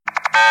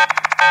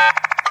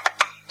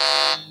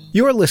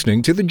You're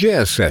listening to The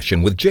Jazz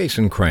Session with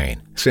Jason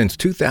Crane, since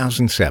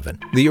 2007,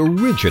 the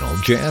original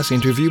jazz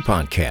interview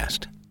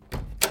podcast.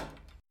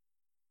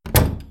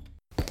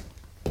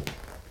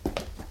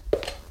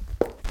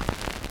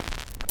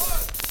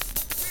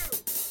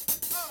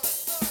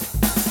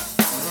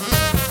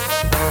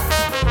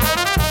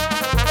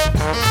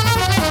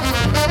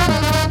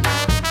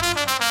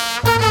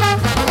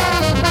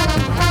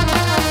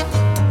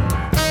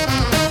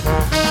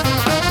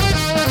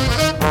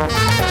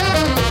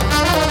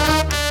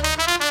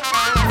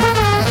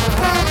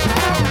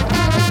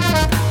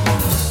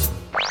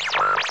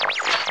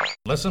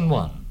 Lesson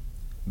 1.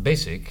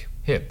 Basic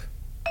Hip.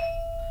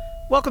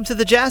 Welcome to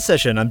the Jazz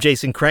Session. I'm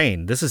Jason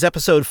Crane. This is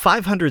episode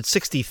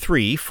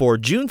 563 for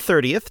June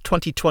 30th,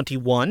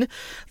 2021.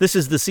 This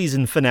is the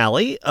season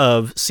finale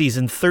of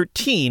season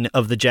 13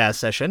 of the Jazz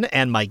Session,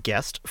 and my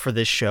guest for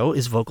this show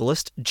is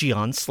vocalist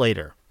Gian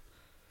Slater.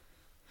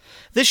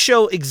 This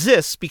show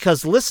exists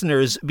because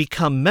listeners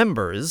become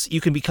members.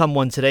 You can become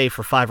one today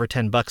for $5 or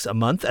 $10 a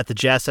month at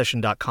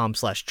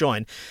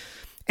thejazzsession.com/join.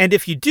 And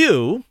if you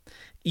do,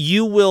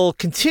 you will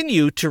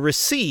continue to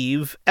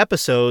receive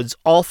episodes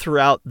all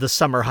throughout the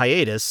summer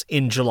hiatus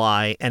in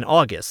July and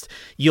August.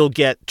 You'll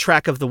get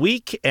Track of the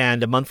Week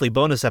and a monthly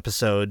bonus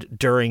episode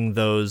during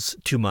those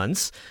 2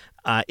 months.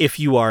 If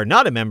you are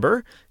not a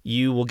member,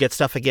 you will get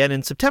stuff again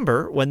in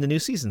September when the new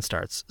season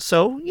starts.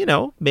 So,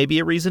 maybe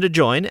a reason to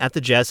join at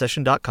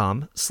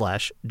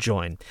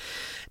thejazzsession.com/join.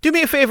 Do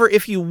me a favor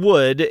if you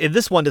would, if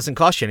this one doesn't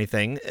cost you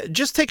anything,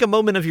 just take a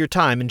moment of your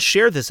time and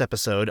share this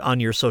episode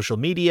on your social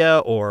media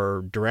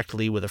or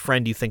directly with a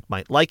friend you think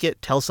might like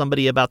it. Tell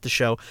somebody about the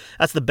show.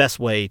 That's the best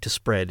way to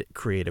spread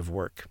creative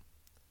work.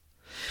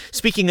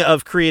 Speaking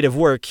of creative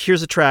work,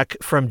 here's a track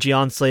from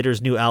Gian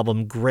Slater's new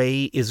album,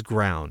 Gray is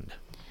Ground.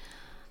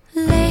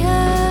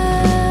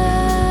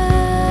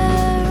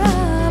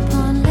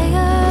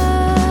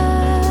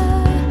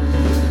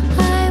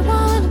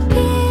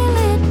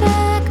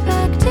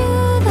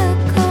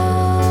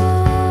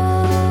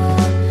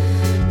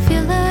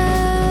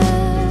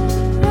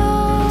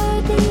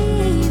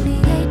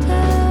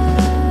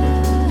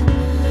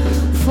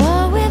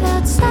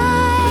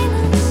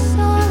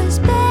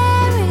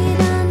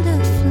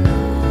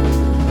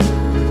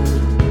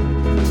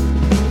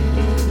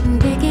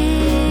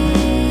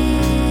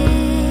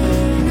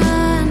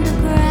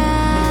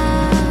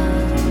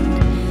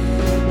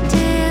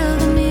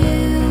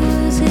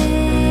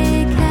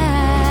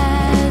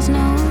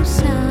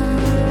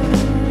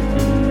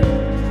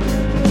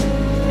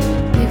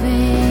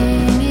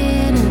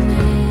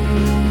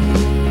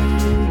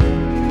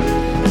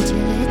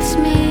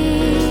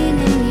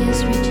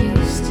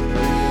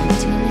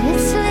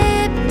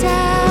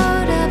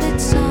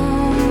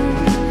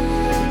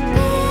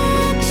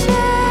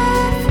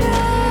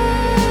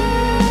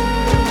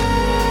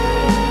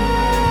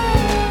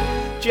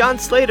 Gian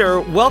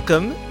Slater,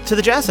 welcome to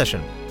the Jazz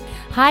Session.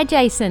 Hi,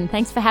 Jason.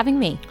 Thanks for having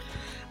me.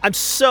 I'm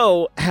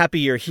so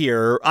happy you're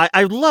here.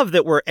 I love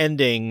that we're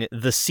ending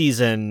the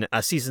season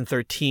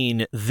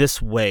 13,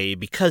 this way,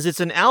 because it's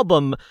an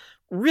album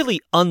really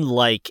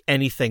unlike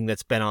anything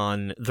that's been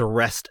on the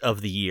rest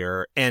of the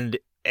year. And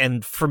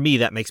for me,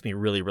 that makes me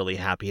really, really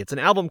happy. It's an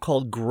album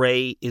called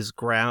Gray is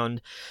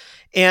Ground.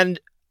 And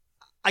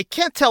I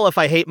can't tell if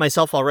I hate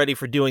myself already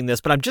for doing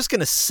this, but I'm just going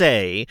to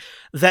say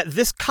that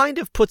this kind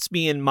of puts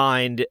me in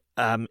mind,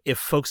 if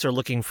folks are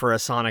looking for a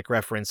sonic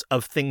reference,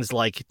 of things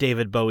like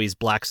David Bowie's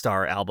Black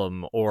Star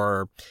album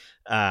or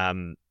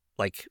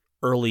like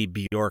early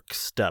Bjork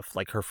stuff,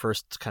 like her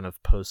first kind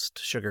of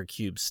post-Sugar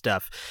Cube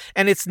stuff.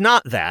 And it's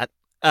not that,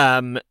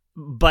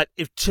 but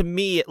to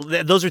me,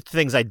 those are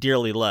things I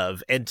dearly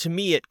love. And to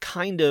me, it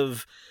kind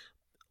of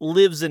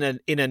lives in a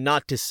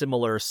not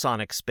dissimilar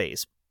sonic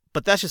space.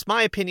 But that's just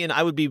my opinion.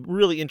 I would be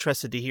really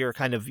interested to hear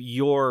kind of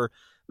your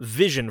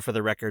vision for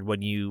the record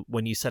when you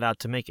set out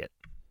to make it.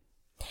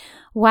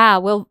 Wow.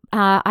 Well,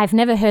 I've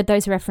never heard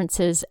those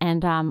references,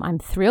 and I'm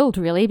thrilled,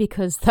 really,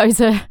 because those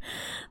are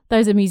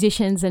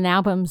musicians and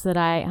albums that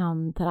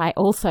I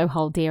also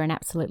hold dear and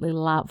absolutely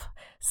love.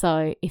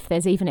 So if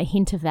there's even a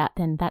hint of that,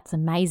 then that's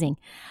amazing.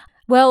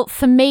 Well,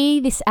 for me,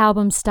 this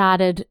album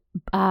started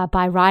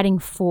by writing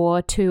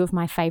for two of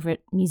my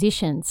favorite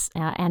musicians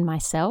and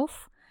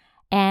myself.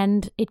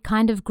 And it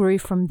kind of grew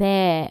from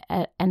there,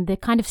 and the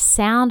kind of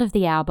sound of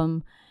the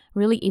album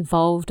really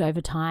evolved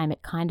over time.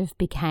 It kind of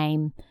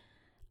became,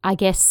 I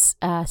guess,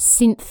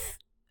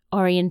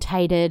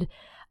 synth-orientated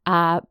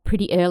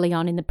pretty early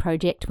on in the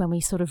project, when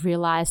we sort of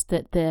realised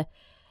that the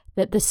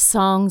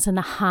songs and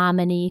the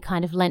harmony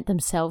kind of lent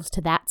themselves to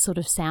that sort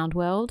of sound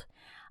world.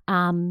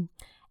 And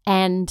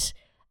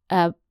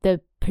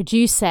the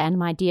producer and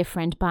my dear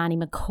friend Barney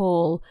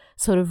McCall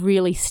sort of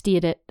really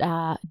steered it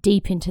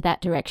deep into that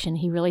direction.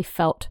 He really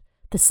felt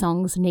the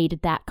songs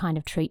needed that kind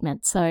of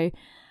treatment. So,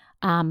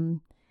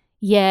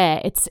 Yeah,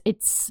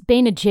 it's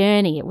been a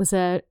journey. It was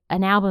an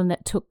album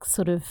that took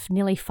sort of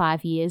nearly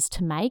 5 years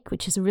to make,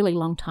 which is a really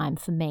long time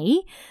for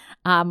me.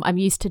 I'm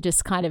used to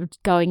just kind of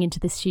going into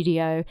the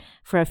studio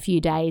for a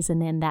few days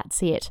and then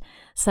that's it.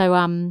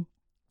 So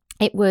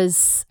it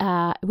was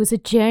a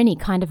journey,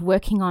 kind of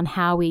working on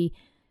how we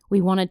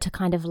wanted to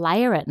kind of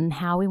layer it and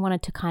how we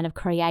wanted to kind of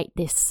create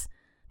this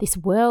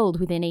world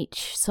within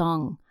each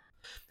song.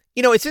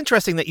 You know, it's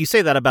interesting that you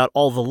say that about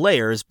all the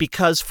layers,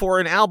 because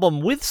for an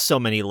album with so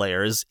many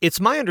layers,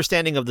 it's my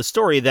understanding of the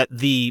story that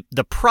the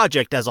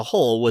project as a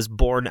whole was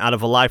born out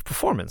of a live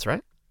performance,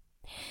 right?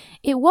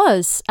 It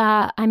was.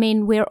 I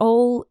mean, we're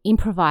all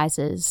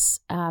improvisers,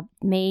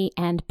 me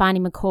and Barney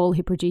McCall,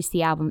 who produced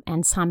the album,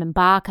 and Simon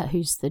Barker,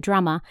 who's the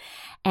drummer.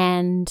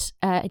 And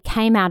it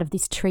came out of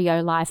this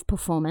trio live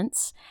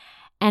performance.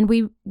 And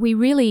we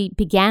really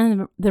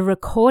began the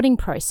recording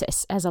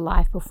process as a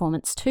live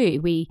performance too.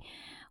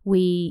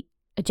 We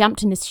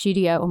jumped in the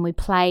studio and we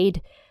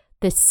played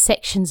the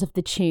sections of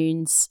the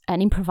tunes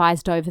and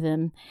improvised over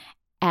them.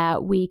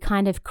 We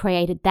kind of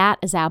created that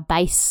as our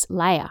base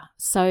layer.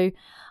 So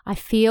I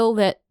feel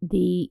that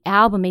the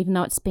album, even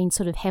though it's been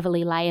sort of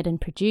heavily layered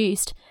and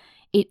produced,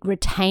 it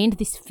retained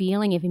this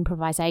feeling of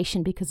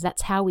improvisation because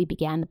that's how we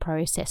began the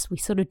process. We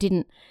sort of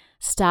didn't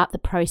start the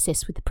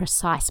process with the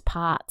precise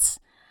parts.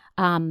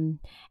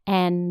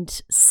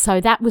 And so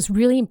that was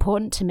really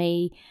important to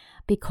me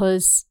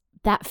because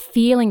that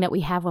feeling that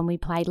we have when we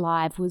played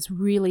live was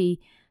really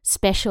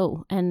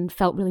special and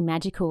felt really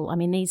magical. I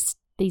mean,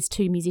 these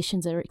two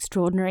musicians are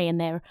extraordinary,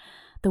 and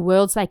the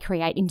worlds they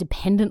create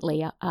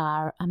independently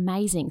are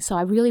amazing. So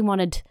I really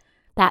wanted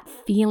that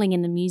feeling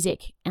in the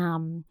music,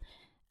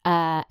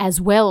 as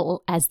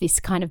well as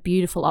this kind of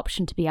beautiful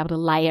option to be able to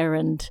layer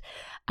and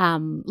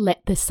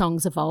let the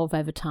songs evolve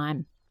over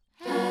time.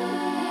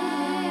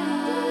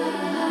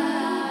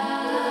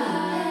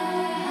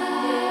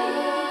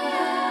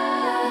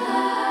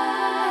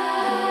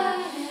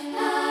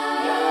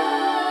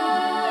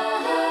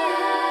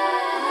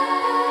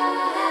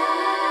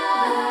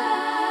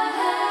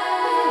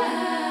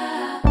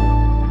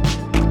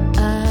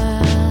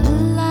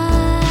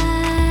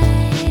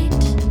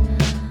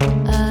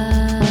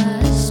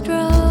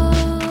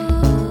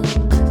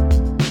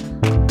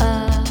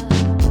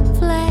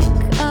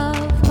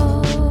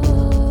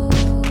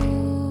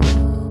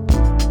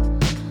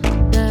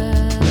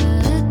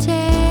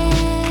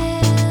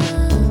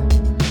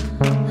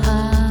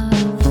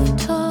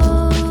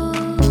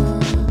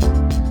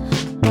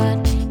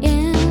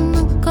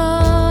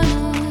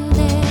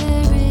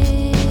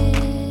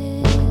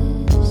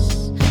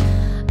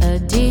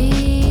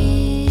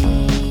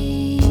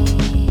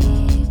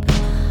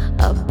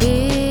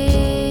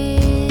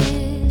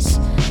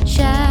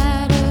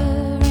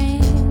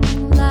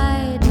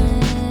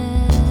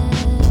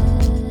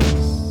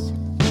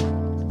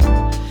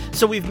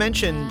 So we've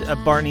mentioned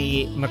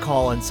Barney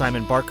McCall and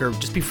Simon Barker.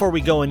 Just before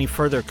we go any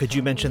further, could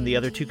you mention the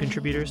other two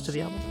contributors to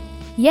the album?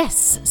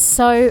 Yes.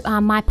 So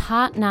my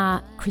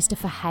partner,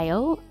 Christopher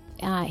Hale,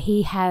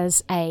 he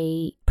has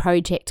a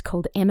project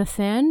called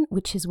Emafern,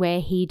 which is where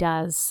he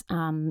does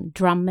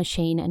drum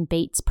machine and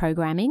beats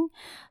programming.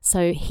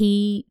 So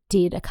he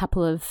did a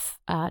couple of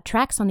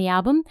tracks on the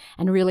album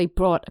and really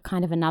brought a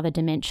kind of another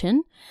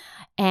dimension.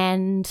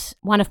 And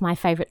one of my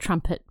favourite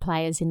trumpet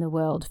players in the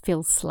world,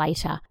 Phil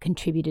Slater,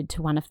 contributed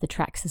to one of the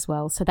tracks as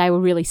well. So they were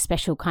really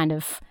special kind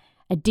of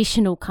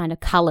additional kind of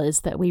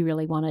colours that we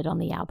really wanted on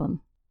the album.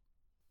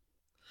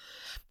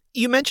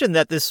 You mentioned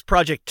that this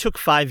project took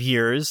 5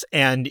 years,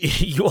 and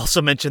you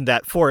also mentioned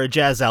that for a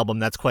jazz album,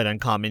 that's quite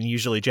uncommon.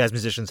 Usually jazz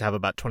musicians have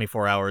about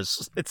 24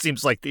 hours, it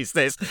seems like these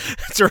days,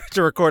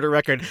 to record a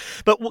record.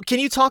 But can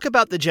you talk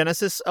about the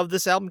genesis of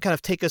this album, kind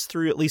of take us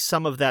through at least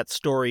some of that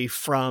story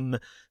from,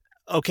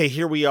 okay,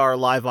 here we are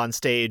live on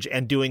stage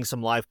and doing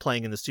some live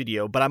playing in the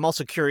studio, but I'm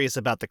also curious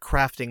about the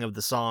crafting of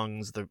the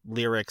songs, the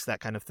lyrics, that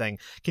kind of thing.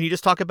 Can you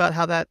just talk about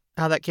how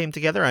that came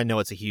together? I know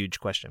it's a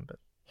huge question, but...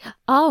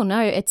 Oh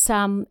no,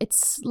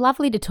 it's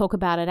lovely to talk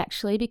about it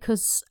actually,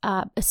 because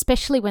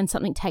especially when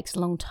something takes a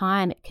long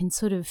time, it can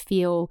sort of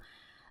feel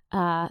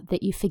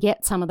that you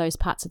forget some of those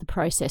parts of the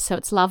process. So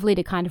it's lovely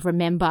to kind of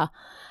remember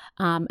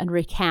and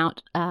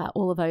recount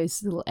all of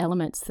those little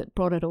elements that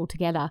brought it all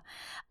together.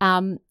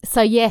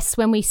 So yes,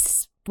 when we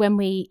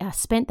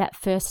spent that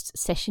first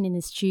session in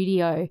the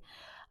studio,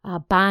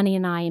 Barney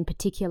and I in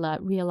particular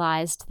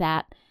realised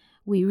that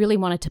we really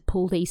wanted to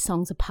pull these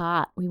songs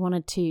apart. We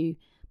wanted to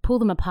pull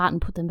them apart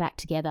and put them back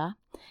together.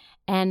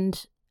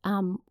 And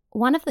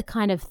one of the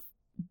kind of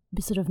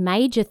sort of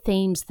major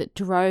themes that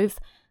drove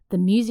the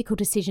musical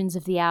decisions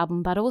of the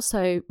album, but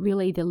also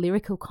really the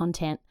lyrical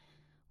content,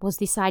 was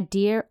this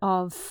idea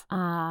of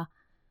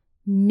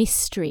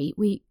mystery.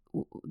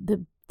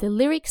 The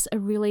lyrics are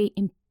really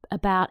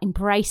about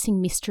embracing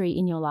mystery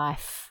in your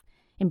life,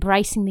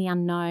 embracing the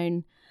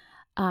unknown,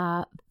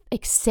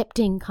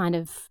 accepting kind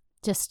of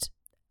just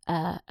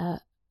a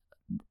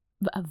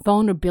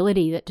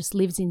vulnerability that just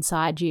lives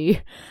inside you.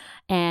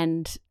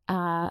 And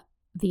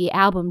the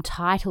album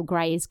title,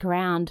 Grey is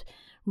Ground,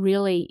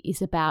 really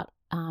is about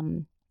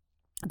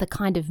the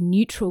kind of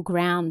neutral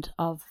ground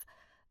of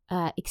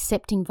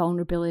accepting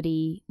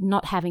vulnerability,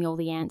 not having all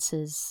the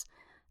answers,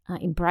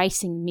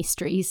 embracing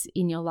mysteries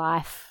in your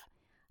life.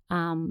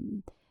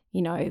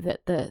 That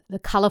the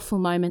colourful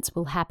moments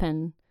will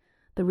happen,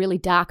 the really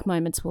dark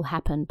moments will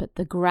happen, but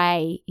the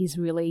grey is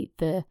really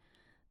the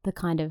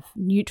kind of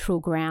neutral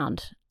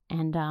ground,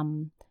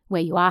 and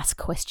where you ask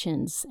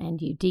questions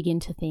and you dig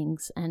into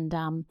things.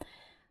 And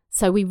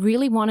so we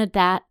really wanted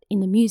that in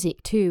the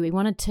music too. We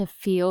wanted to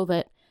feel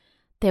that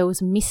there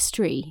was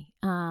mystery,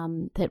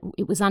 that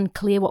it was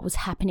unclear what was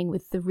happening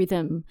with the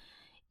rhythm,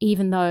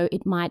 even though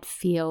it might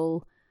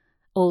feel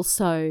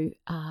also,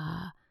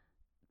 that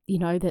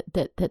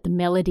the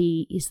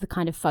melody is the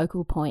kind of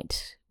focal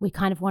point. We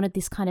kind of wanted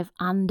this kind of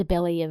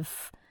underbelly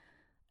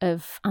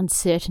of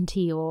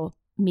uncertainty or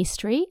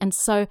mystery. And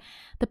so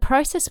the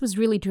process was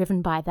really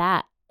driven by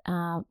that.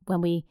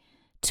 When we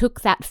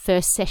took that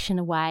first session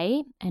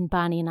away, and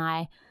Barney and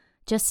I,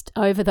 just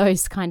over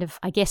those kind of,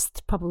 I guess,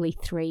 probably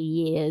 3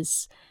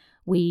 years,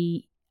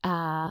 we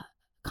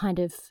kind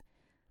of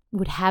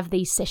would have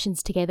these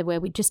sessions together where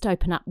we'd just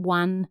open up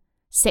one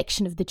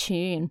section of the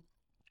tune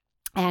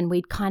and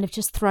we'd kind of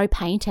just throw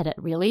paint at it,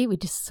 really. We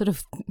just sort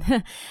of,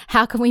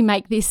 how can we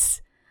make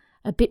this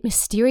a bit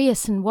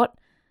mysterious? And what,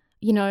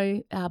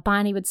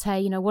 Barney would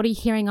say, what are you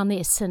hearing on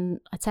this? And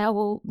I'd say, oh,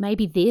 well,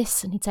 maybe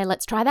this. And he'd say,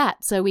 let's try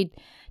that. So we'd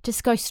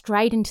just go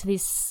straight into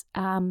this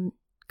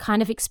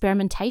kind of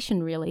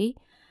experimentation, really.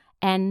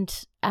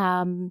 And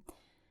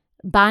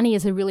Barney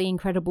is a really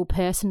incredible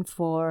person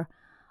for,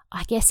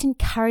 I guess,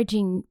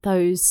 encouraging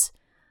those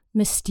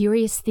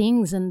mysterious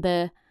things, and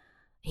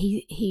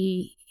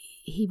he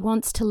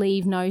wants to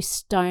leave no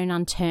stone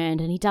unturned,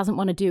 and he doesn't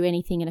want to do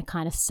anything in a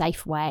kind of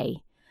safe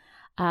way.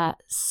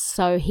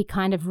 So he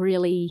kind of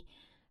really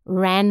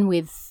ran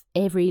with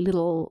every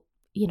little,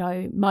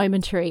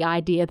 momentary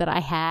idea that I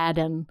had,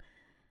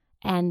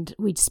 and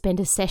we'd spend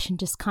a session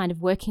just kind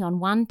of working on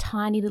one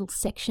tiny little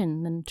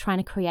section and trying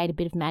to create a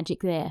bit of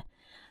magic there.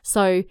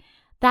 So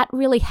that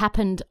really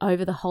happened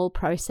over the whole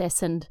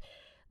process. And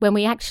when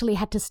we actually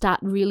had to start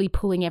really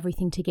pulling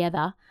everything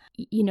together,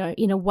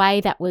 in a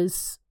way that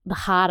was the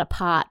harder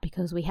part,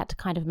 because we had to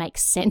kind of make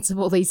sense of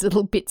all these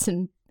little bits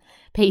and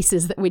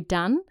pieces that we'd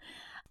done.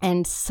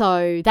 And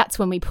so that's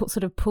when we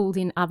pulled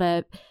in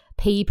other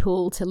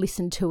people to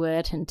listen to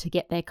it and to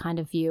get their kind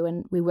of view.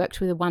 And we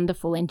worked with a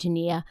wonderful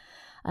engineer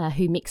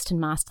who mixed and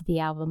mastered the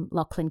album,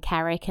 Lachlan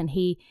Carrick, and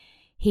he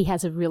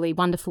has a really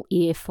wonderful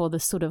ear for the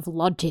sort of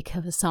logic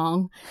of a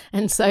song.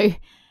 And so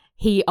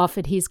he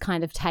offered his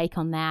kind of take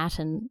on that.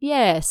 And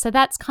yeah, so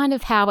that's kind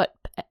of how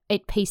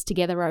it pieced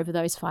together over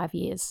those 5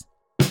 years.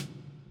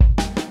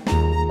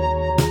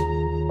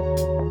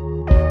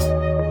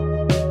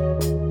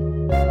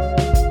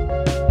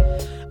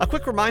 A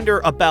quick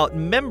reminder about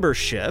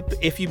membership.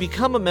 If you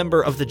become a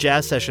member of the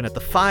Jazz Session at the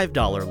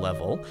 $5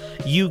 level,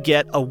 you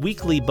get a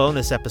weekly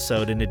bonus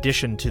episode in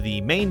addition to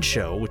the main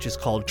show, which is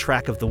called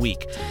Track of the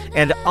Week.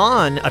 And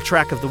on a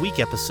Track of the Week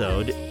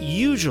episode,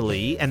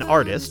 usually an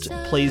artist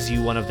plays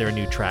you one of their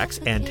new tracks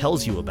and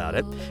tells you about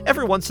it.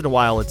 Every once in a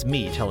while, it's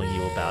me telling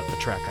you about the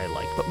track I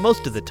like, but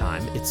most of the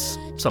time, it's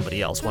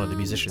somebody else, one of the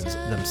musicians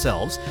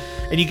themselves.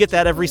 And you get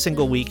that every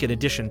single week in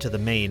addition to the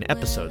main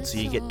episode, so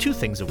you get 2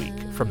 things a week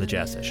from the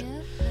Jazz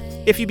Session.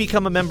 If you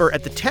become a member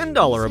at the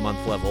 $10 a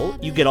month level,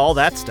 you get all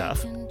that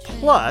stuff.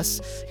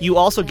 Plus, you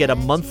also get a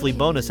monthly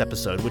bonus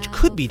episode, which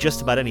could be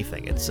just about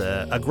anything. It's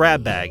a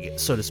grab bag,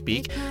 so to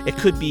speak. It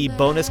could be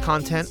bonus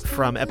content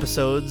from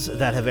episodes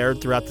that have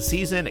aired throughout the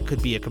season. It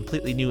could be a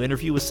completely new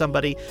interview with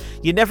somebody.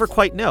 You never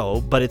quite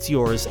know, but it's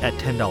yours at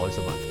 $10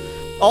 a month.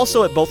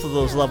 Also, at both of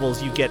those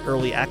levels, you get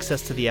early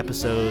access to the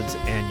episodes,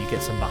 and you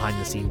get some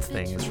behind-the-scenes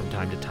things from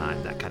time to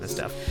time, that kind of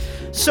stuff.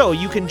 So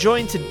you can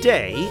join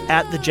today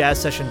at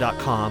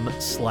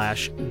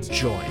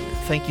thejazzsession.com/join.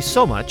 Thank you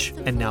so much,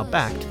 and now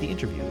back to the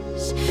interview.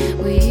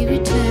 We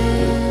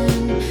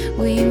return,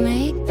 we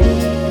make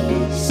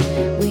peace,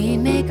 we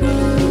make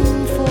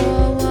room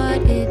for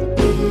what it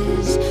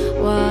is,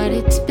 what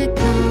it's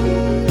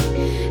become,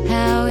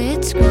 how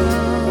it's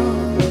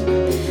grown.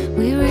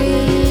 We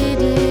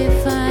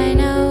redefine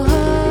our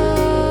home.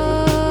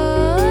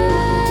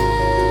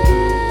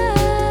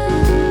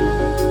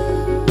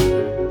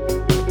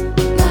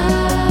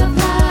 Love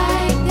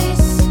like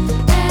this,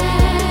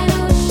 an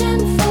ocean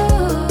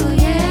full,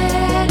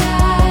 yet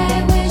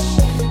I wish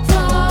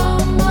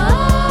for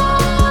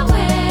more.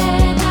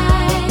 When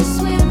I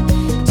swim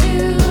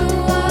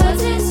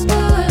towards its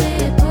full,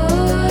 it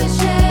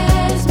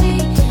pushes me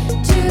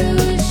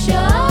to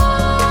shore.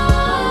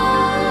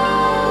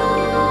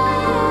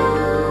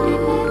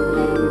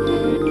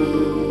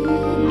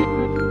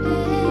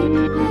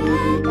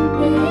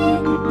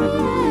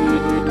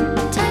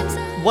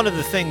 One of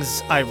the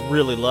things I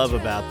really love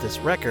about this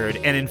record,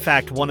 and in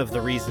fact one of the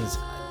reasons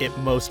it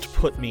most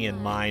put me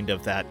in mind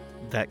of that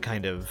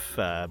kind of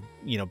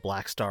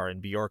Black Star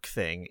and Bjork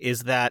thing,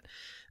 is that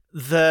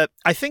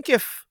I think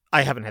if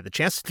I haven't had the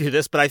chance to do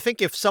this, but I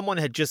think if someone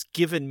had just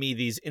given me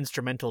these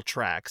instrumental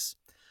tracks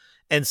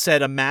and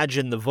said,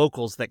 imagine the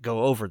vocals that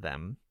go over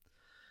them,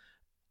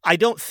 I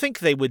don't think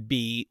they would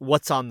be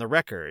what's on the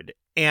record.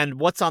 And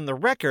what's on the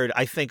record,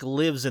 I think,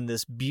 lives in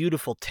this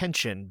beautiful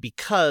tension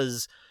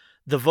because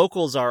the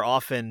vocals are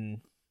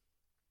often...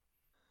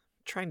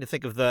 trying to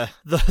think of the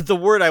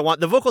word I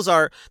want. The vocals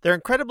they're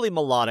incredibly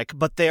melodic,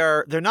 but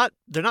they're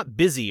not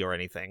busy or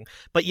anything.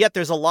 But yet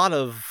there's a lot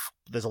of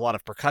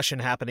percussion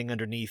happening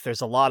underneath.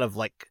 There's a lot of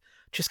like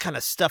just kind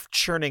of stuff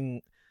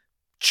churning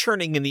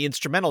in the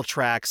instrumental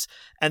tracks,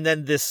 and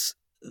then this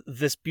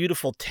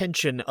beautiful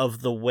tension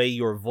of the way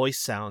your voice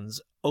sounds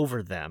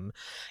over them.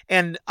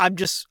 And I'm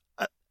just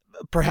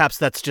perhaps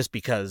that's just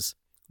because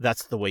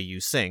that's the way you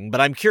sing,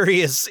 but I'm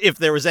curious if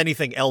there was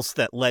anything else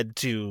that led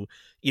to,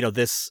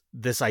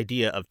 this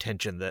idea of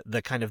tension,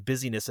 the kind of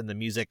busyness in the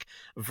music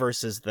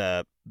versus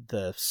the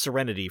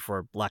serenity,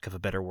 for lack of a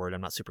better word.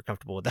 I'm not super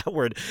comfortable with that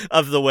word,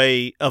 of the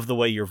way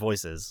your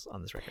voice is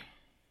on this record.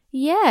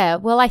 Yeah,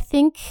 well, I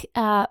think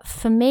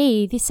for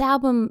me, this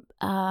album,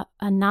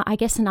 I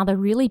guess another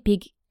really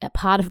big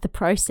part of the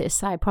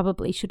process I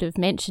probably should have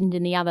mentioned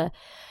in the other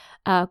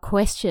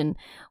question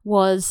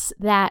was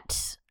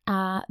that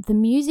the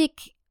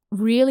music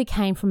really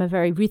came from a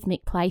very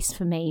rhythmic place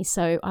for me.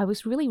 So I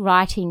was really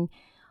writing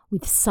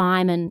with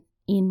Simon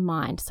in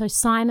mind. So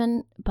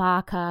Simon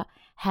Barker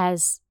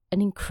has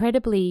an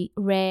incredibly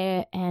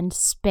rare and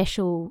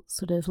special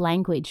sort of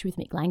language,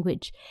 rhythmic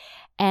language.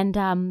 And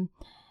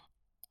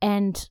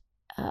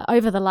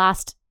over the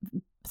last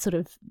sort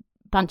of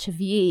bunch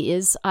of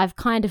years, I've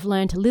kind of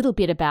learned a little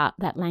bit about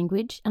that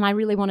language, and I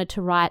really wanted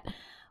to write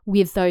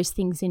with those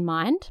things in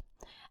mind.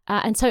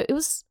 And so it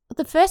was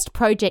the first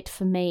project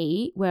for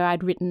me where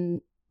I'd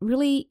written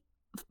really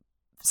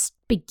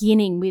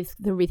beginning with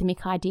the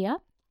rhythmic idea.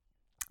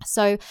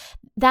 So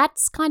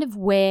that's kind of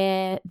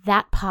where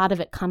that part of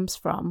it comes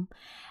from.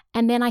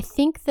 And then I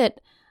think that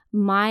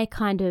my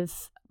kind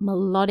of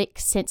melodic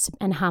sense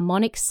and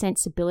harmonic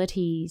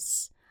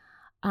sensibilities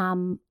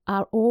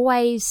are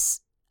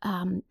always,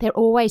 they're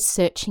always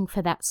searching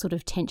for that sort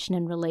of tension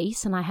and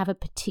release. And I have a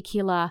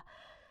particular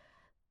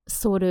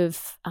sort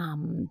of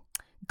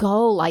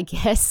goal, I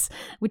guess,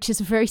 which is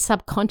very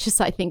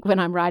subconscious, I think, when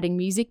I'm writing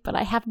music. But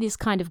I have this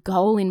kind of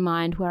goal in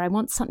mind where I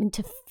want something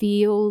to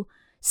feel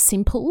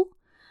simple,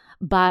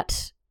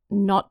 but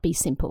not be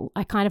simple.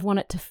 I kind of want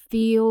it to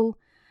feel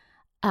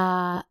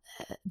that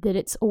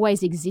it's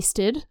always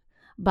existed,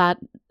 but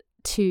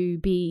to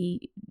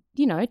be,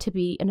 to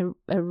be an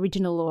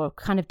original, or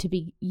kind of to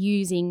be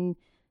using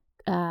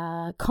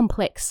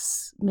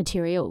complex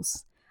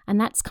materials. And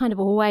that's kind of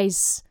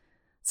always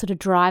sort of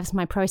drives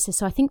my process.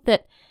 So I think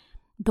that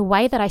the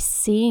way that I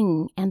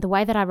sing and the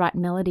way that I write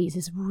melodies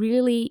is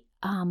really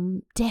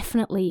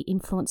definitely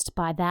influenced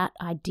by that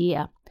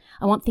idea.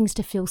 I want things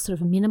to feel sort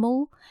of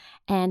minimal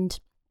and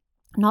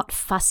not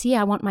fussy.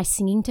 I want my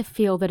singing to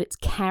feel that it's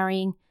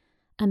carrying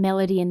a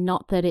melody and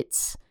not that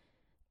it's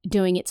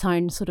doing its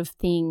own sort of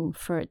thing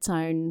for its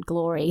own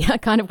glory. I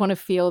kind of want to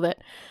feel that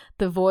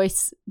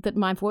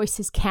my voice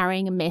is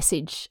carrying a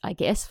message, I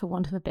guess, for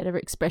want of a better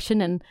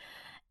expression.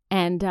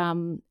 And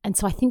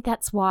so I think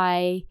that's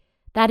why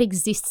that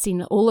exists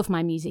in all of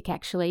my music,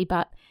 actually.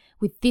 But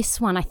with this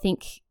one, I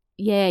think,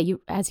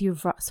 as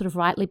you've sort of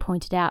rightly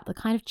pointed out, the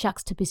kind of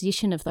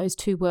juxtaposition of those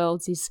two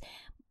worlds is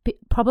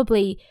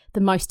probably the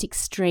most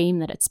extreme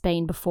that it's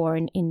been before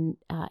in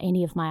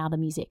any of my other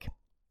music.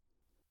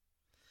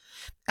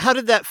 How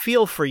did that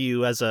feel for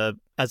you as a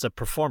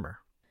performer?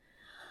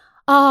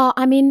 Oh,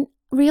 I mean,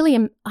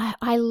 really,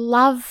 I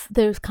love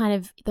those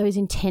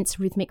intense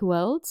rhythmic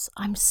worlds.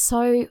 I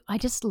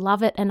just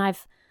love it, and I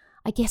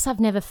guess I've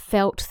never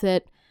felt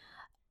that.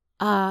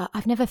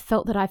 I've never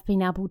felt that I've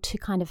been able to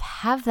kind of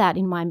have that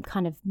in my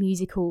kind of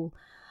musical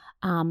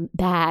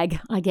bag,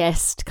 I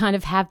guess, to kind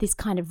of have this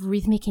kind of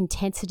rhythmic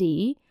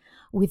intensity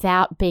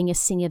without being a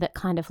singer that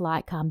kind of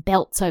like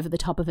belts over the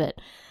top of it.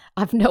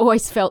 I've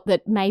always felt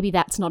that maybe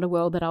that's not a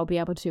world that I'll be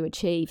able to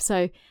achieve.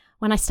 So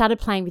when I started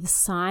playing with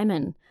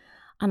Simon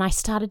and I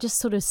started just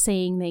sort of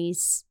seeing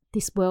this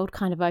world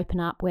kind of open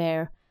up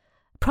where,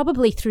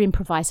 probably through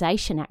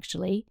improvisation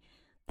actually,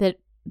 that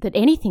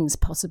anything's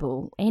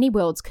possible. Any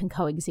worlds can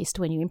coexist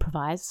when you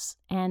improvise,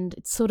 and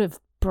it sort of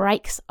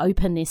breaks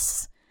open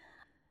this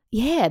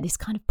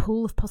kind of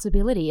pool of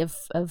possibility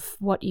of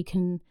what you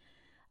can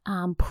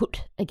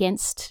put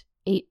against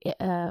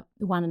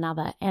one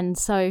another. And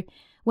so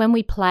when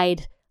we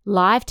played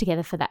live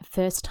together for that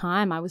first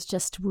time, I was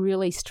just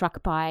really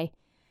struck by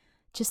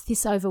just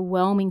this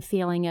overwhelming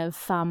feeling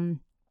of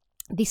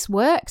this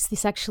works,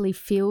 this actually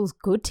feels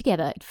good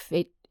together.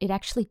 It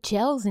actually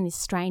gels in this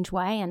strange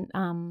way,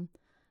 and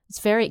it's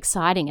very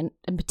exciting,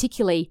 and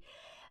particularly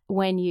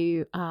when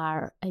you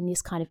are in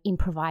this kind of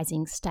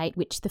improvising state,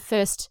 which the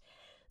first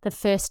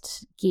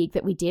gig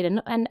that we did,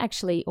 and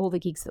actually all the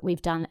gigs that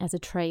we've done as a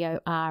trio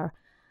are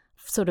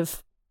sort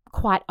of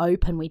quite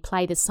open. We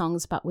play the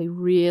songs, but we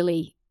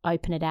really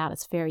open it out.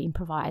 It's very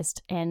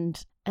improvised,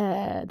 and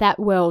that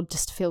world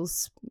just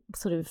feels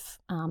sort of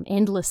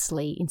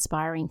endlessly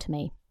inspiring to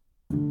me.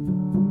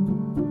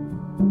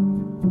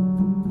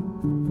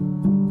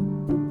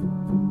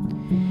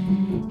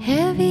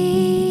 Heavy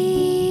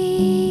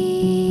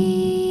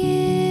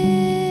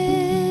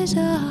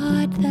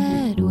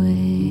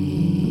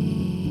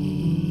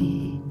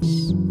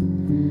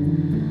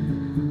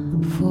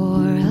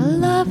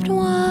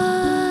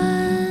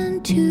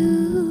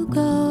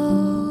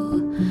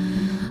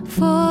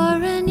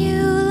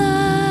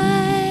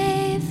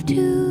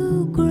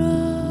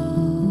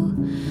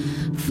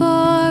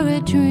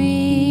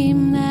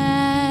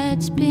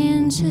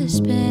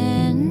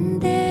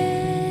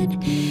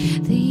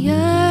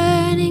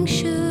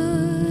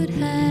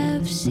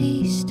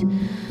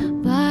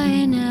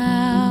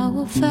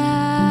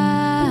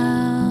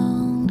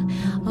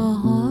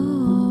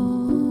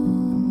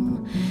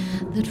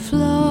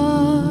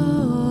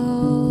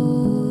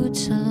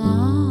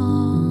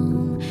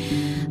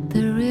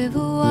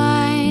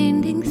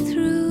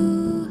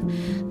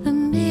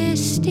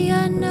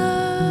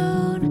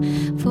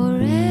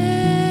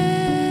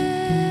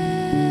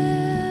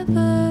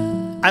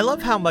I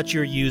love how much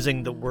you're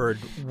using the word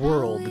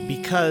world,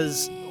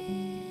 because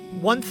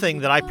one thing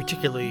that I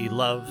particularly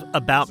love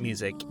about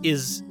music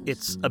is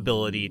its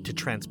ability to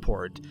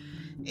transport.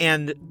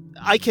 And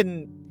I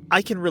can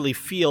really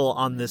feel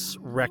on this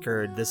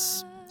record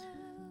this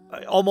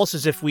almost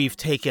as if we've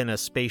taken a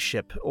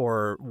spaceship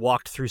or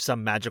walked through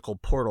some magical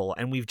portal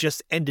and we've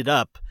just ended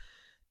up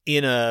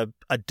in a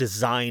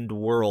designed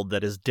world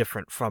that is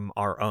different from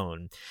our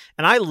own.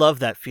 And I love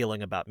that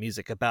feeling about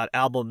music, about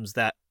albums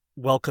that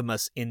welcome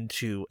us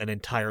into an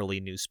entirely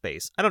new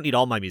space. I don't need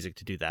all my music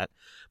to do that,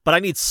 but I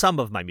need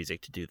some of my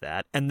music to do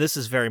that. And this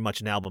is very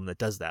much an album that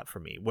does that for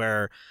me,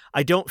 where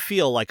I don't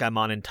feel like I'm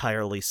on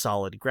entirely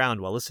solid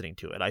ground while listening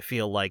to it. I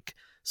feel like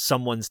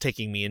someone's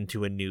taking me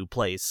into a new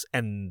place,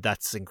 and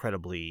that's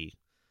incredibly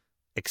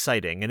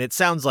exciting. And it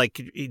sounds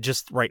like,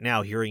 just right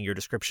now, hearing your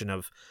description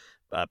of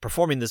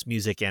performing this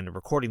music and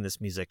recording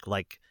this music,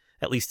 like,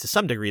 at least to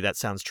some degree, that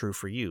sounds true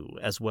for you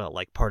as well.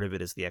 Like, part of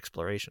it is the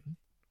exploration.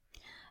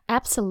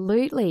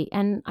 Absolutely.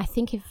 And I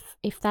think if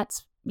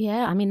that's,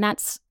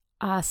 that's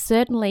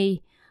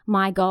certainly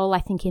my goal, I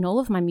think, in all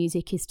of my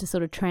music, is to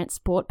sort of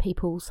transport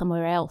people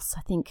somewhere else.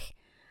 I think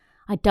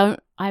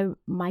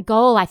my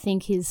goal, I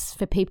think, is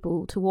for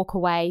people to walk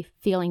away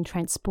feeling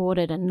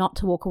transported and not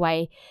to walk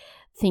away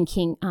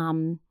thinking,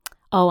 oh,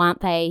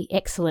 aren't they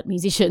excellent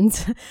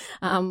musicians?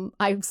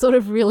 I sort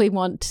of really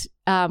want,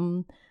 I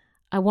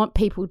want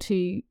people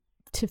to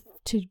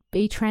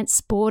be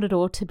transported,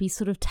 or to be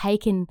sort of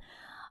taken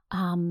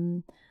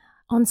on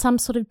some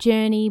sort of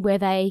journey where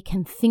they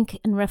can think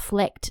and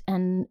reflect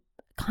and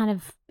kind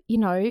of,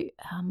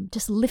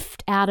 just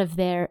lift out of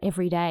their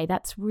everyday.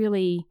 That's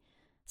really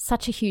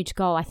such a huge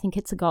goal. I think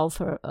it's a goal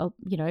for,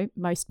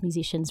 most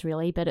musicians,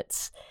 really, but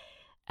it's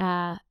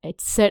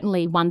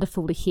certainly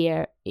wonderful to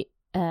hear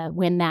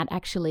when that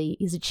actually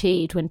is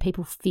achieved, when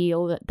people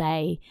feel that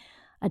they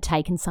are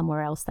taken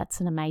somewhere else.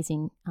 That's an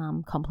amazing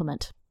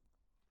compliment.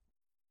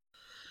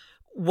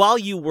 While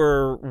you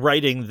were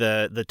writing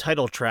the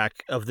title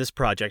track of this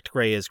project,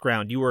 Gray is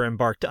Ground, you were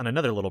embarked on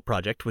another little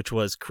project, which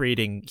was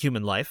creating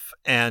Human Life.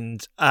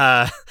 And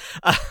I'm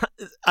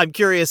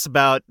curious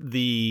about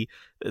the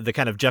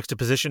kind of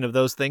juxtaposition of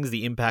those things,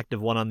 the impact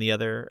of one on the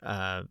other.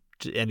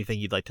 Anything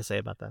you'd like to say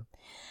about that?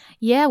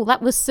 Yeah, well,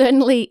 that was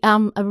certainly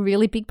a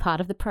really big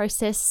part of the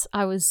process.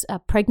 I was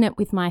pregnant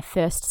with my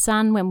first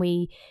son when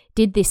we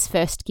did this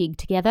first gig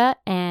together,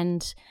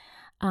 and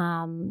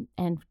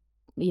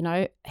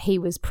he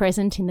was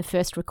present in the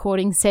first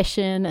recording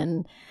session,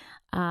 and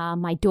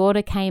my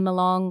daughter came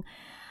along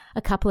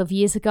a couple of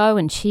years ago,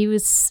 and she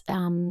was,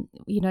 some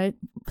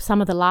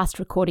of the last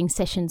recording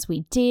sessions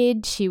we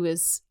did, she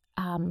was,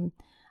 I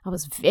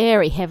was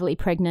very heavily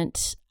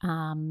pregnant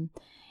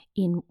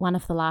in one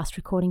of the last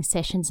recording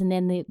sessions, and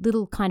then the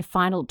little kind of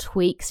final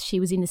tweaks, she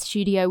was in the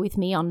studio with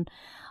me on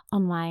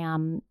my,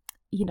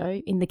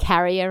 in the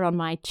carrier on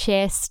my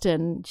chest,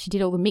 and she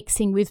did all the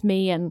mixing with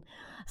me, and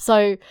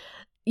so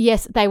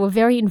yes, they were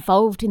very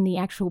involved in the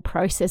actual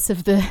process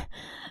of the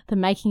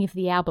making of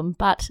the album.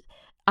 But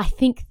I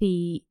think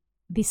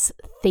this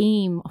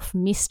theme of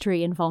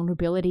mystery and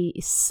vulnerability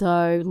is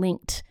so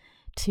linked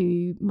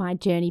to my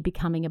journey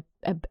becoming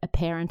a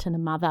parent and a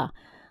mother.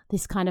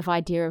 This kind of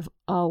idea of,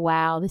 oh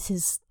wow, this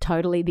is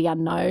totally the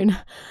unknown.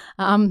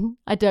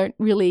 I don't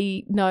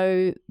really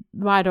know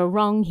right or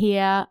wrong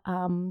here.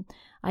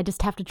 I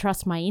just have to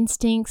trust my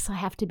instincts. I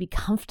have to be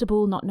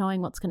comfortable not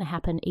knowing what's going to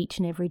happen each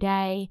and every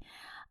day.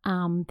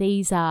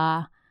 These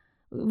are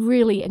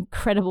really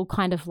incredible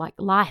kind of like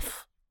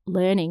life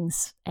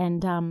learnings,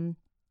 and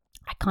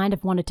I kind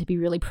of wanted to be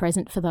really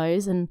present for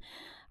those, and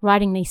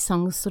writing these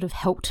songs sort of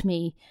helped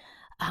me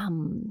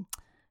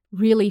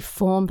really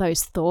form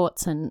those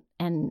thoughts and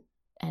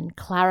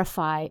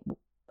clarify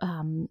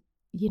some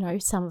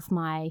of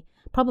my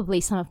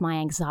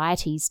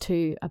anxieties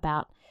too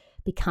about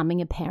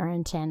becoming a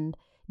parent and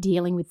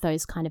dealing with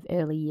those kind of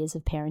early years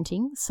of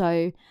parenting.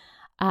 So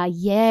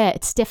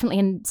it's definitely,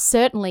 and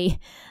certainly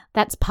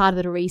that's part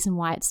of the reason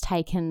why it's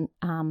taken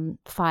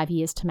 5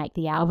 years to make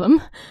the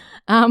album.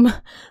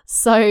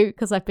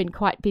 Because I've been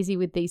quite busy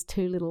with these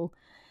two little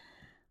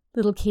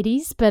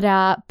kiddies, but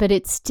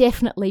it's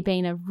definitely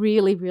been a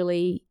really,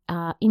 really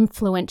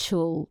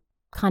influential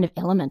kind of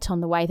element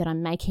on the way that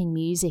I'm making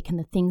music and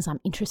the things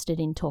I'm interested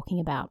in talking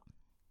about.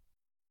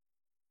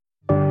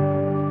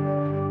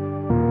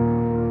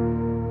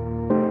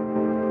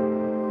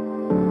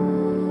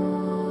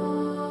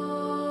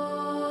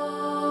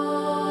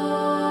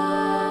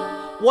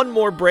 One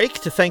more break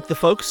to thank the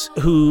folks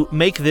who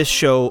make this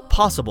show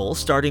possible,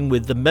 starting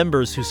with the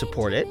members who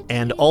support it,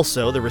 and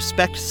also the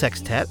Respect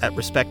Sextet at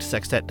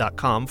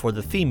respectsextet.com for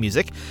the theme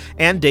music,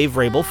 and Dave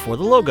Rabel for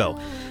the logo.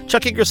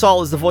 Chuck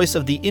Ingersoll is the voice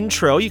of the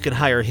intro. You can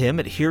hire him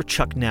at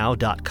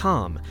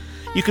hearchucknow.com.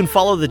 You can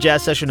follow The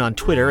Jazz Session on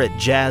Twitter at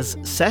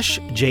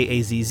JazzSesh,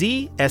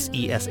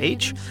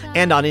 JazzSesh,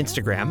 and on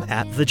Instagram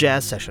at The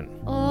Jazz Session.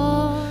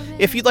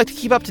 If you'd like to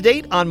keep up to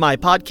date on my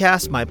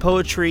podcast, my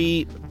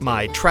poetry,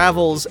 my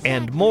travels,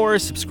 and more,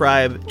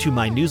 subscribe to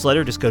my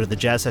newsletter. Just go to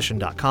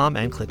thejazzsession.com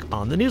and click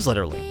on the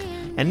newsletter link.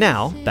 And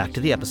now, back to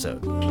the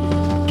episode.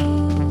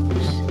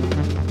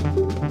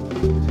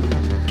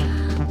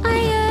 I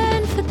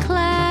yearn for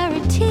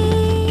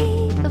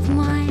clarity of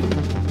mind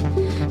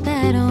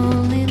that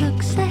only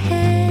looks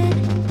ahead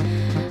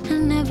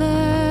and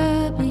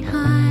never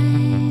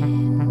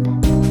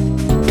behind.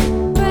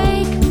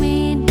 Break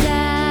me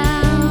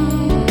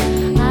down.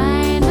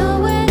 I know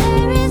where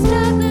there is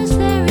darkness,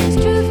 there is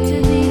truth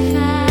to be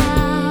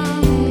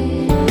found.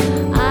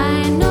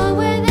 I know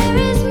where there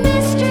is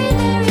mystery,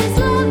 there is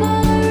love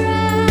all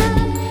around.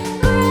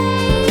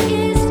 Break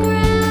is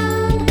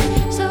ground,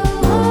 so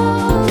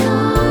hold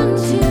on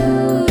to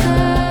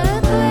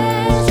the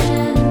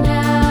question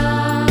now.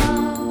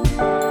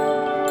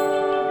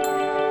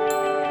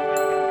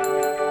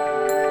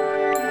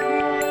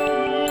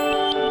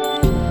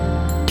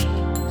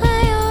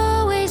 I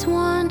always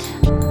want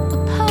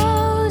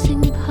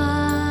opposing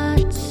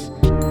parts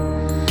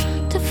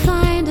to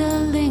find a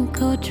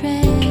link or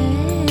trace,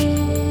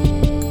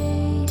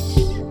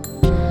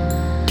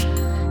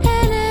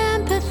 an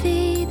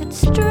empathy that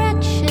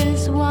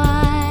stretches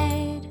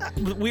wide.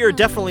 We are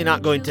definitely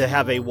not going to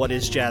have a what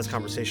is jazz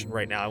conversation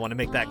right now. I want to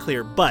make that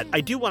clear. But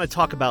I do want to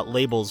talk about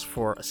labels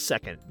for a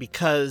second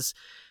because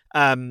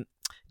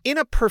in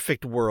a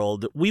perfect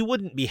world, we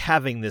wouldn't be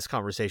having this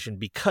conversation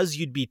because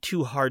you'd be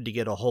too hard to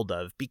get a hold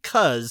of,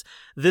 because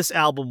this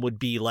album would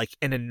be like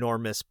an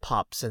enormous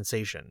pop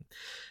sensation.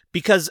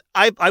 Because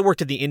I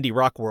worked in the indie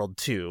rock world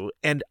too,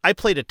 and I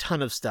played a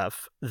ton of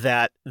stuff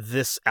that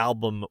this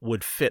album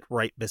would fit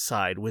right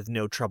beside with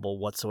no trouble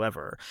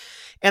whatsoever.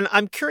 And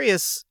I'm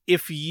curious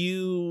if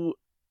you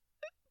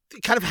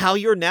kind of how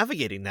you're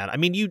navigating that. I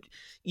mean,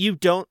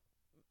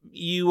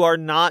 you are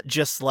not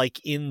just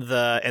like in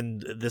the,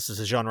 and this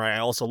is a genre I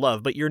also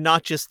love, but you're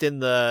not just in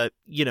the,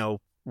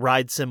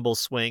 ride cymbal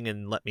swing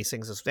and let me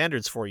sing some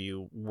standards for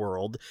you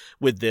world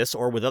with this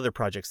or with other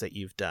projects that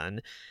you've done.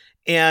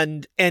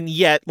 And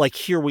yet, like,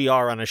 here we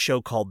are on a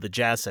show called The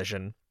Jazz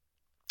Session,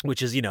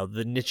 which is, the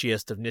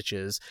nichiest of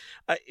niches.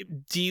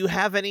 Do you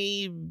have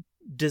any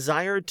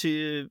desire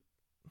to,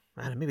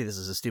 I don't know, maybe this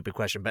is a stupid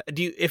question, but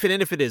if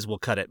it is, we'll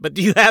cut it. But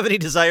do you have any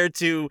desire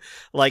to,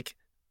 like,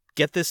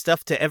 get this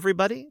stuff to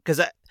everybody?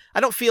 Because I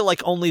don't feel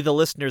like only the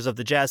listeners of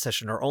The Jazz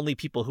Session or only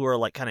people who are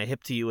like kind of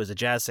hip to you as a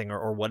jazz singer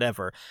or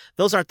whatever,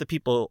 those aren't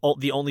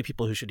the only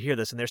people who should hear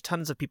this. And there's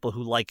tons of people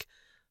who like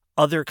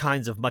other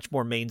kinds of much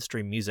more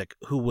mainstream music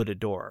who would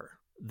adore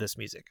this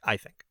music, I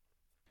think.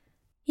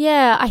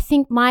 Yeah, I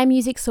think my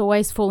music's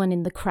always fallen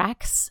in the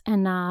cracks,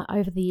 and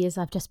over the years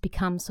I've just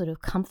become sort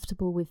of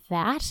comfortable with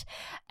that,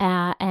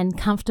 and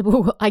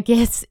comfortable, I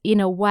guess, in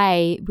a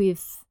way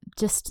with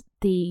just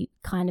the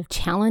kind of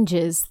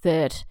challenges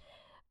that,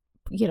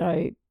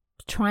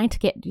 trying to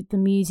get the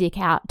music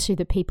out to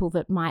the people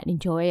that might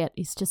enjoy it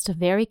is just a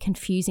very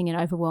confusing and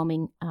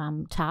overwhelming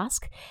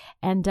task.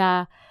 And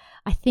I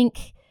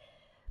think,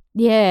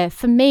 yeah,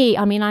 for me,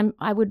 I mean,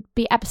 I would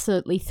be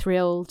absolutely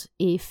thrilled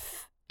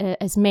if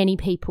as many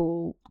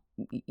people,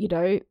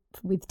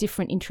 with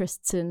different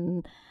interests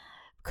and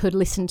could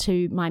listen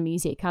to my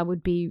music. I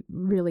would be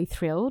really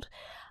thrilled.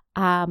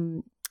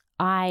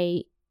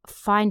 I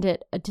find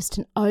it just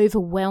an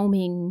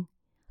overwhelming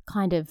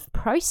kind of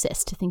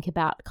process to think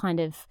about kind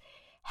of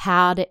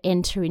how to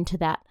enter into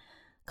that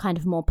kind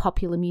of more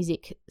popular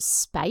music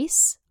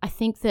space. I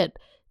think that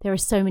there are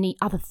so many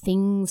other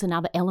things and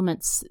other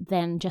elements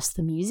than just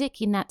the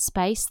music in that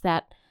space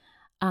that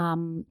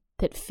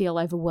feel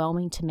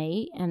overwhelming to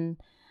me. And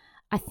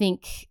I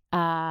think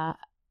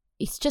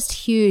it's just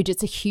huge.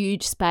 It's a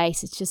huge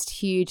space. It's just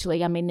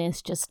hugely, I mean,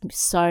 there's just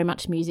so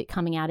much music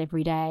coming out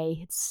every day.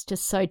 It's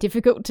just so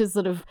difficult to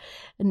sort of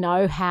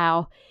know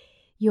how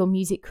your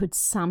music could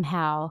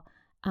somehow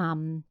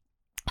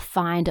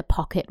find a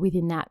pocket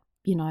within that,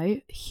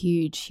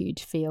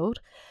 huge field.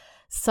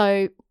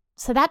 So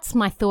that's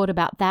my thought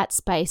about that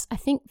space. I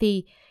think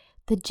the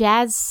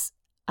jazz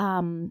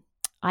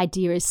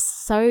idea is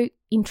so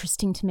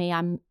interesting to me.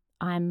 I'm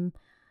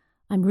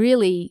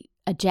really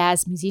a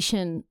jazz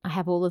musician. I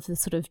have all of the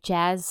sort of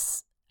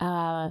jazz,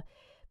 I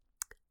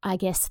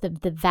guess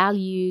the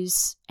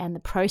values and the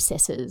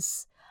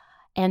processes,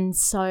 and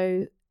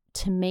so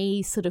to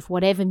me, sort of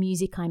whatever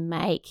music I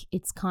make,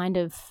 it's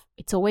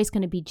always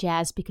going to be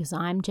jazz because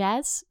I'm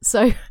jazz.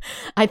 So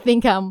I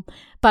think,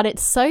 but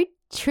it's so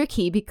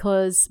tricky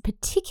because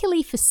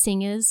particularly for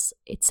singers,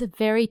 it's a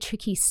very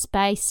tricky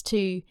space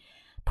to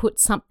put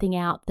something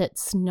out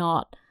that's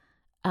not,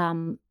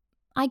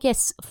 I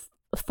guess,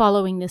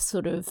 following this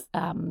sort of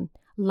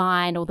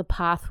line or the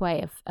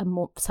pathway of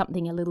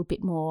something a little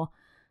bit more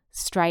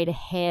straight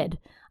ahead.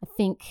 I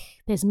think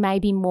there's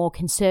maybe more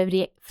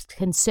conservative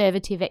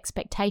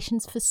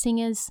expectations for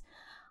singers.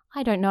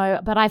 I don't know,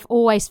 but I've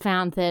always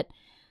found that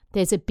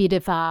there's a bit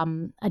of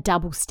a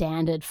double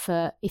standard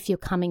for if you're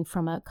coming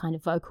from a kind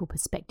of vocal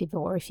perspective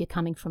or if you're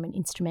coming from an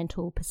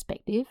instrumental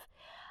perspective.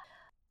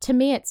 To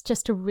me, it's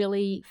just a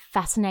really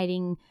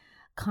fascinating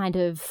kind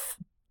of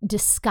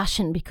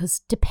discussion because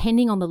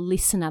depending on the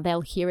listener,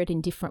 they'll hear it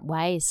in different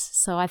ways.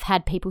 So I've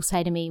had people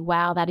say to me,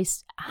 wow, that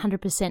is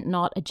 100%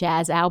 not a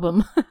jazz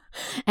album.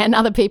 And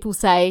other people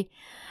say,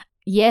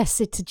 yes,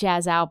 it's a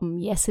jazz album.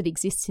 Yes, it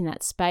exists in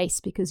that space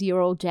because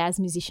you're all jazz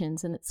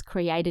musicians and it's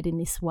created in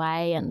this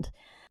way. And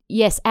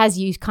yes, as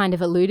you kind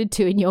of alluded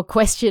to in your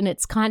question,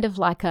 it's kind of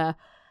like the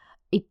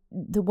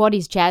what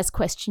is jazz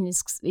question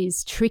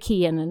is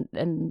tricky and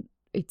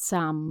it's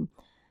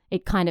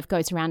it kind of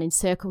goes around in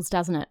circles,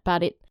 doesn't it?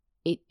 But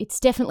it's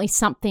definitely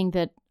something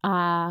that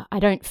I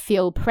don't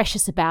feel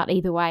precious about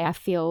either way. I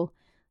feel,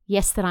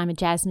 yes, that I'm a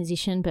jazz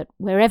musician, but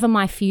wherever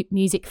my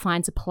music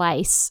finds a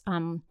place,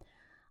 I'm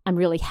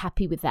really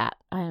happy with that.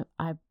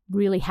 I'm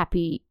really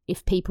happy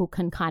if people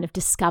can kind of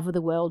discover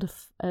the world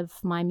of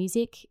my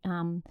music.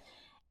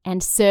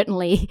 And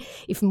certainly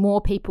if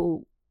more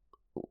people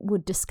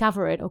would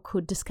discover it or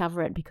could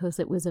discover it because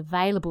it was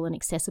available and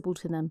accessible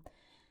to them,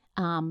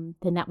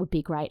 then that would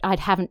be great. I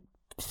haven't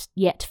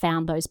yet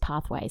found those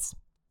pathways.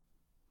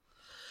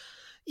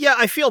 Yeah,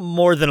 I feel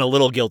more than a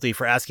little guilty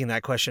for asking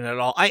that question at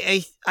all.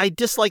 I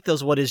dislike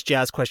those what is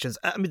jazz questions.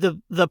 I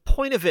mean, the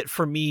point of it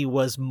for me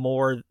was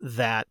more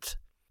that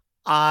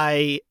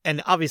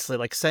and obviously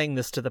like saying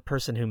this to the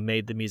person who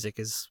made the music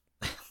is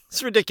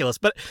it's ridiculous,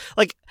 but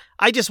like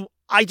I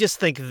just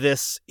think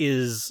this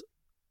is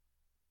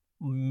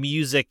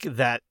music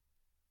that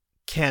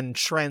can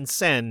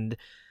transcend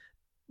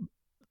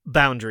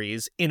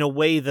boundaries in a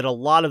way that a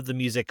lot of the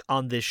music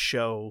on this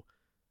show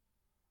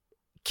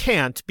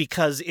can't,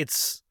 because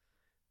it's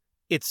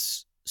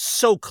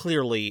so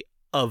clearly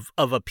of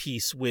a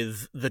piece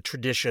with the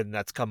tradition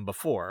that's come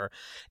before,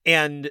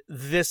 and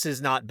this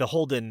is not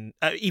beholden.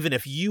 Even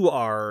if you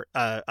are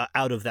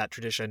out of that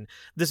tradition,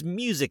 this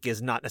music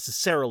is not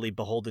necessarily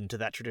beholden to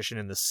that tradition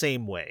in the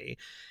same way.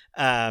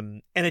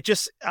 And it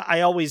just, I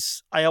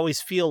always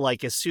feel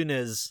like as soon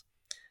as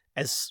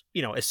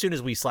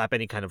we slap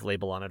any kind of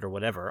label on it or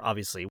whatever,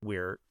 obviously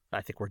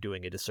I think we're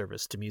doing a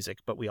disservice to music,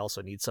 but we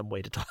also need some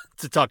way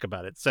to talk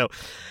about it. So,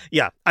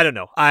 yeah, I don't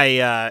know.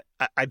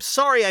 I'm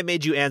sorry I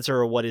made you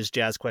answer a what is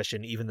jazz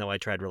question, even though I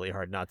tried really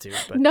hard not to.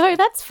 But, no,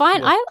 that's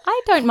fine. Yeah.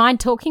 I don't mind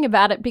talking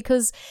about it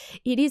because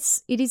it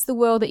is the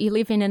world that you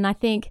live in, and I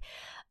think,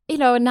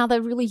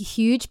 another really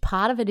huge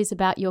part of it is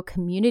about your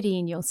community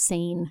and your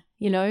scene.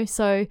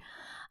 So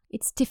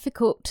it's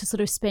difficult to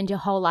sort of spend your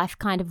whole life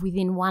kind of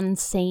within one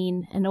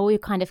scene and all your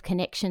kind of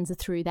connections are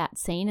through that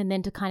scene, and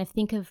then to kind of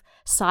think of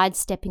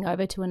sidestepping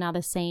over to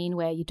another scene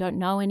where you don't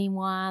know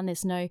anyone,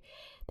 there's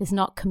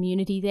not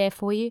community there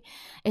for you.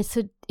 It's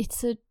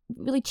a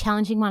really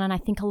challenging one, and I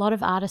think a lot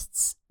of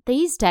artists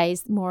these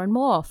days more and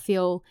more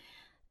feel,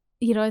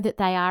 that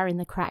they are in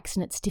the cracks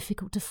and it's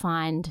difficult to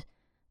find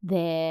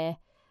their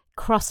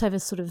crossover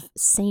sort of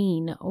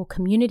scene or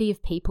community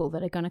of people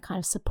that are going to kind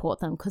of support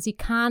them, because you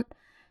can't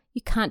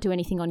do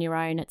anything on your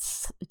own.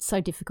 It's so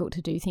difficult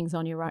to do things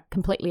on your own,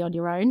 completely on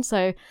your own.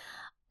 So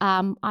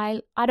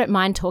I don't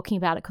mind talking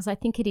about it because I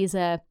think it is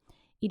a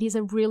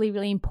really,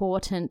 really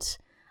important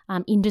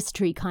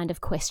industry kind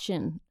of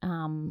question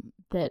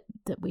that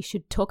we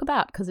should talk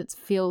about, because it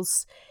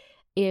feels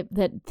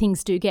that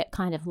things do get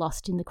kind of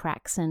lost in the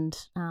cracks, and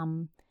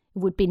it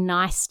would be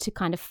nice to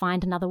kind of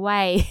find another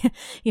way,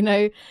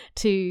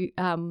 to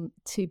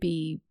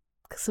be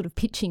sort of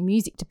pitching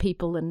music to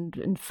people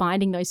and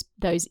finding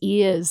those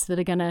ears that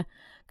are going to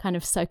kind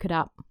of soak it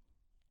up.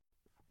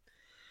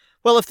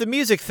 Well, if the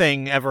music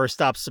thing ever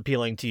stops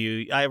appealing to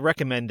you, I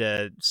recommend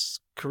a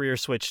career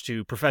switch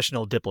to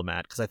professional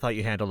diplomat, because I thought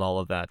you handled all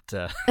of that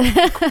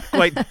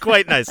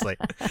quite nicely.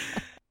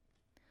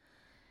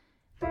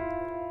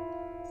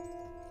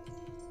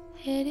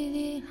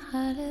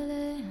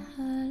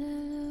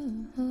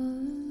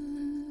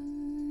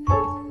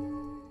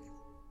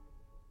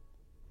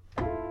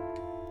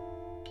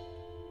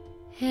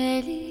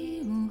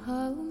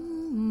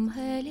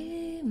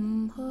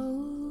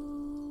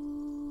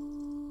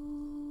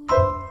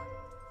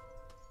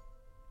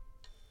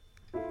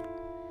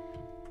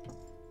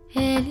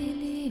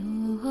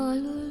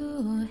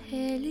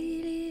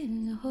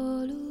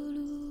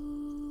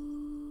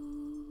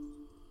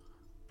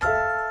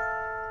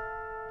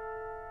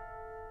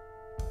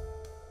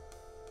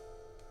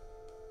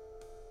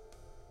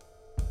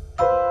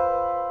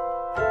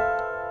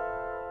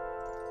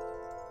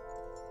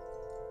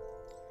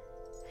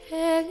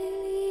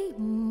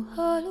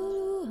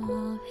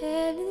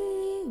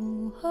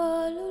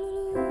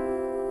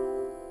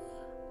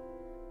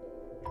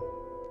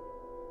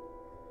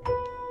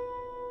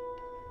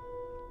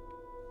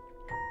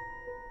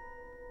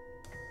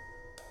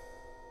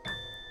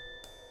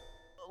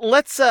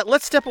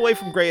 Let's step away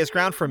from Gray as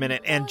Ground for a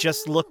minute and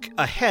just look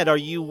ahead. Are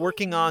you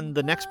working on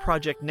the next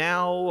project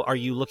now? Are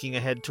you looking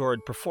ahead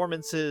toward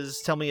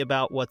performances? Tell me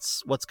about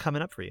what's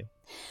coming up for you.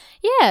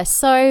 Yeah,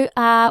 so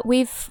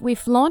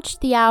we've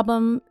launched the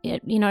album.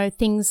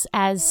 Things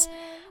as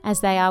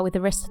they are with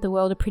the rest of the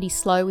world are pretty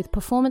slow with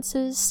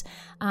performances.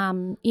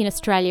 In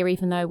Australia,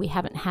 even though we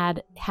haven't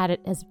had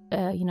it as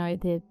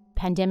the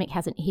pandemic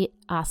hasn't hit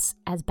us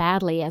as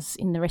badly as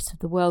in the rest of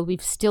the world,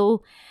 we've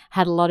still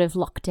had a lot of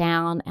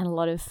lockdown and a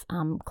lot of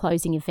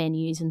closing of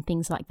venues and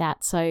things like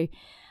that. So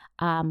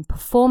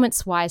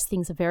performance-wise,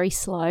 things are very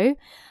slow.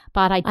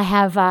 But I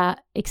have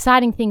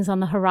exciting things on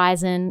the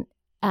horizon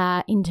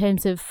in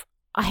terms of,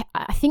 I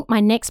think my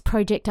next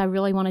project, I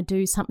really want to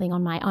do something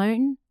on my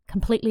own,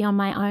 completely on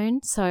my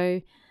own.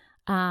 So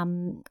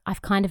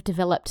I've kind of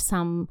developed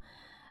some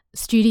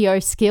studio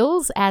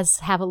skills, as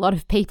have a lot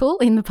of people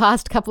in the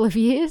past couple of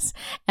years.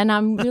 And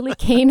I'm really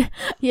keen,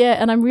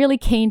 and I'm really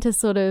keen to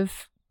sort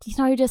of,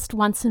 just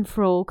once and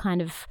for all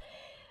kind of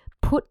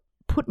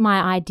put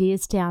my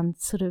ideas down,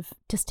 sort of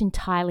just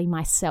entirely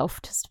myself,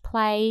 just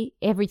play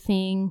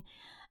everything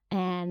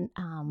and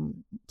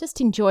just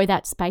enjoy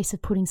that space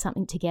of putting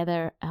something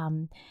together. I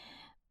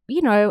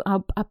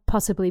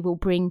possibly will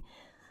bring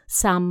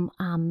some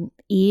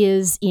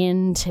ears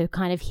in to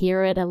kind of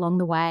hear it along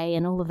the way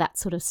and all of that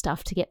sort of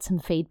stuff to get some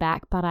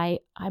feedback. But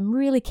I'm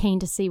really keen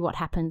to see what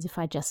happens if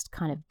I just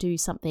kind of do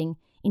something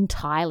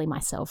entirely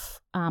myself.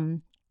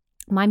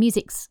 My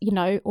music's,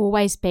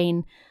 always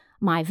been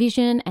my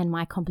vision and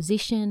my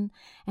composition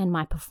and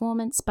my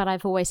performance, but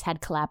I've always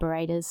had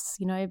collaborators,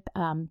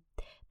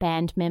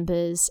 band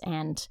members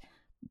and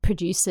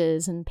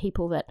producers and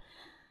people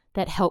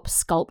that help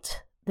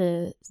sculpt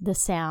the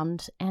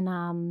sound,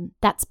 and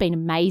that's been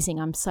amazing.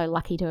 I'm so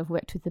lucky to have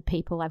worked with the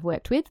people I've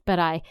worked with, but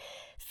I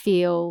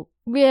feel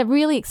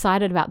really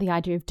excited about the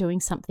idea of doing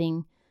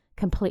something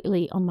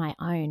completely on my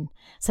own.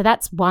 So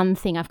that's one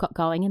thing I've got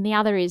going, and the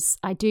other is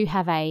I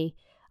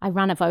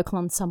run a vocal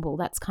ensemble.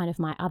 That's kind of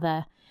my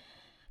other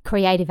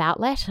creative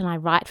outlet, and I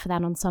write for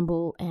that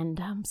ensemble,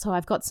 and so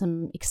I've got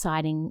some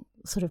exciting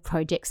sort of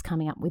projects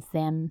coming up with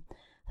them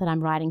that I'm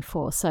writing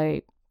for.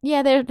 So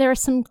there are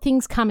some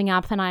things coming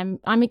up, and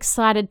I'm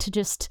excited to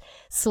just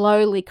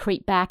slowly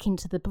creep back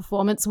into the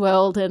performance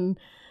world. And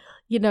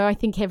I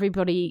think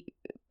everybody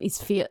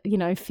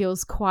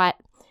feels quite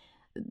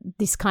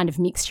this kind of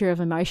mixture of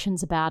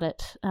emotions about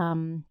it.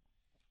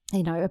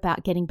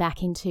 About getting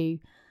back into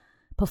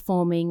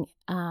performing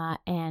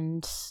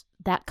and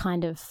that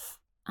kind of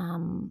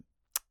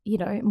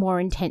more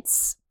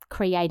intense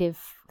creative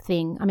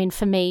thing. I mean,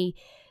 for me,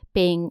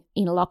 being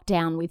in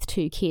lockdown with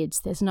 2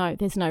 kids, there's no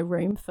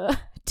room for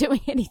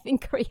doing anything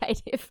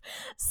creative.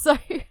 So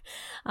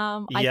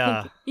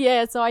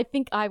I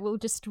think I will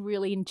just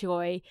really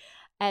enjoy,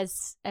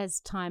 as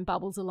time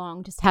bubbles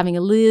along, just having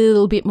a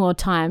little bit more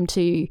time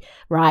to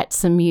write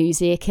some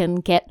music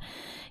and get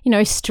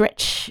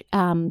stretch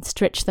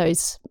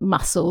those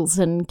muscles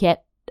and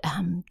get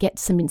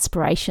some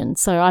inspiration.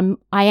 So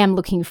I am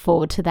looking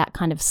forward to that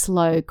kind of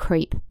slow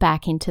creep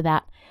back into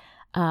that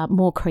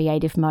more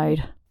creative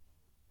mode.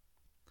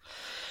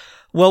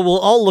 Well, we'll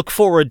all look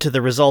forward to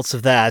the results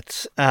of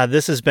that.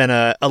 This has been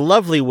a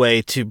lovely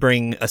way to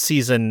bring a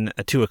season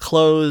to a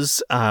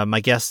close. My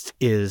guest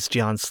is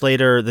Gian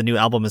Slater. The new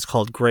album is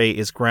called Gray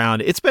is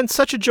Ground. It's been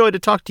such a joy to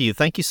talk to you.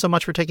 Thank you so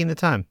much for taking the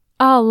time.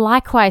 Oh,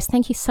 likewise.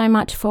 Thank you so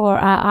much for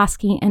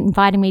asking and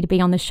inviting me to be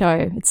on the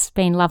show. It's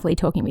been lovely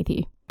talking with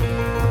you.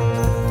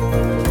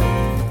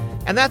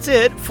 And that's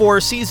it for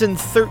season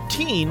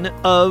 13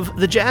 of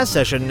The Jazz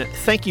Session.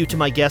 Thank you to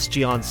my guest,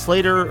 Gian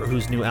Slater,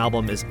 whose new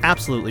album is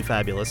absolutely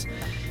fabulous.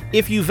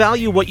 If you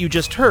value what you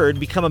just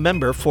heard, become a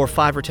member for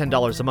 $5 or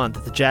 $10 a month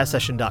at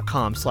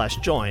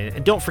thejazzsession.com/join.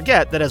 And don't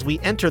forget that as we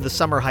enter the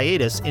summer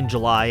hiatus in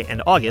July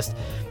and August,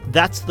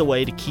 that's the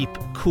way to keep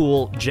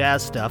cool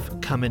jazz stuff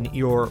coming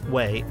your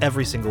way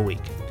every single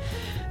week.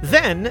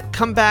 Then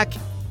come back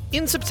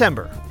in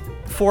September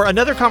for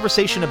another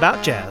conversation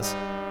about jazz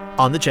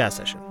on The Jazz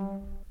Session.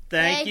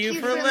 Thank you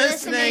for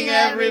listening,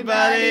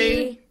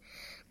 everybody.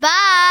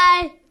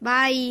 Bye.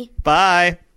 Bye. Bye.